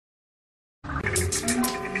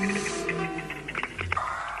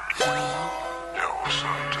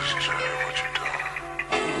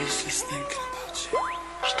was thinking about you.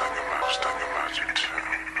 Stuck about you too.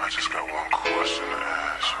 I just got one question to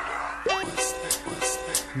ask you though. What's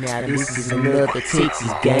that? Now this is another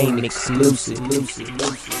Texuz game exclusive.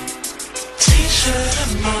 T-shirt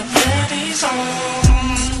and my panties on.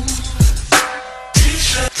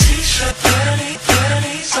 T-shirt,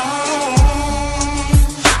 panties on.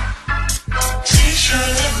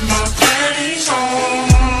 T-shirt and my panties on.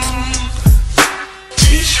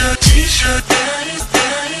 T-shirt, panties,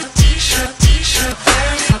 T-shirt,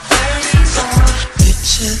 panties on.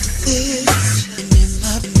 Picture this, in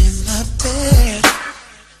my bed.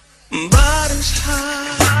 Body's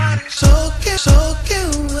high, soaking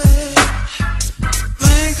wet.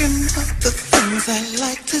 Thinking of the things I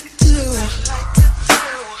like to do.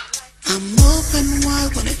 I'm open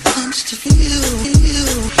wide when it comes to you.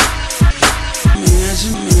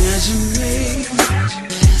 Imagine me,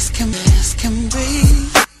 ask can be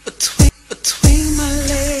between my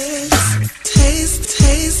legs,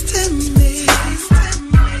 tasting me.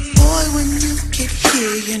 Boy, when you get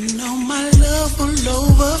here, you know my love will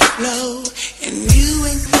overflow, and you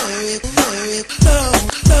ain't worried, close.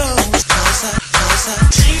 Cause I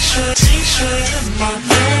T-shirt and my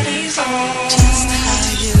panties on. Just how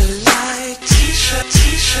you like.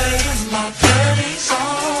 T-shirt and my panties on.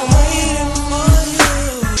 Waiting for you.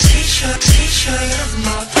 T-shirt and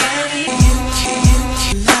my panties on. You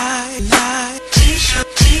can night. T-shirt,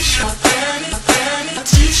 panties.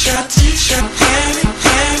 T-shirt,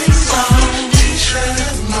 panties on. T-shirt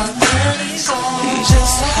and my panties on.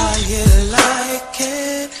 Just how you like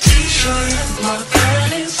it. T-shirt and my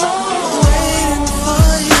panties on. Waiting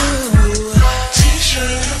for you.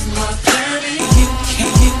 T-shirt and my panties. You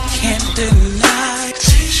can't deny.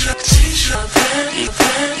 T-shirt,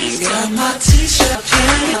 panties. Got my T-shirt,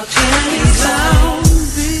 panties on. Don't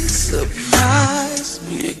be surprised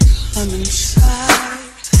when you come inside.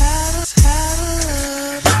 Tattle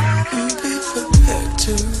up and be prepared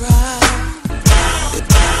to ride.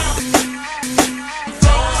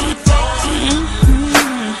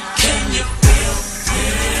 Can you feel me,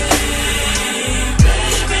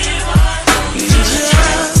 baby?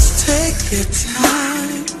 Just take your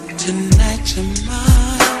time tonight, your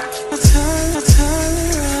mind. Turn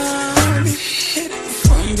around, hit it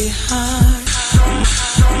from behind.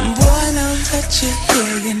 Boy, now that you're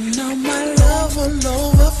here, you know my love will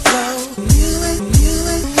overflow. You ain't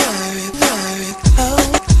worried,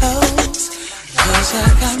 close. Cause I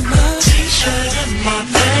got my T-shirt and my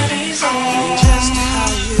panties on. Just how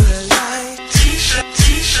you like. T-shirt,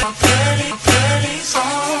 panties on.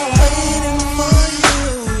 Waiting for you.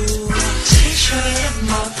 T-shirt and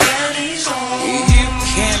my panties on. You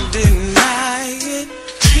can't deny it.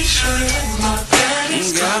 T-shirt and my panties.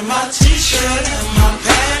 Got my T-shirt and my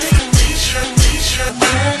panties.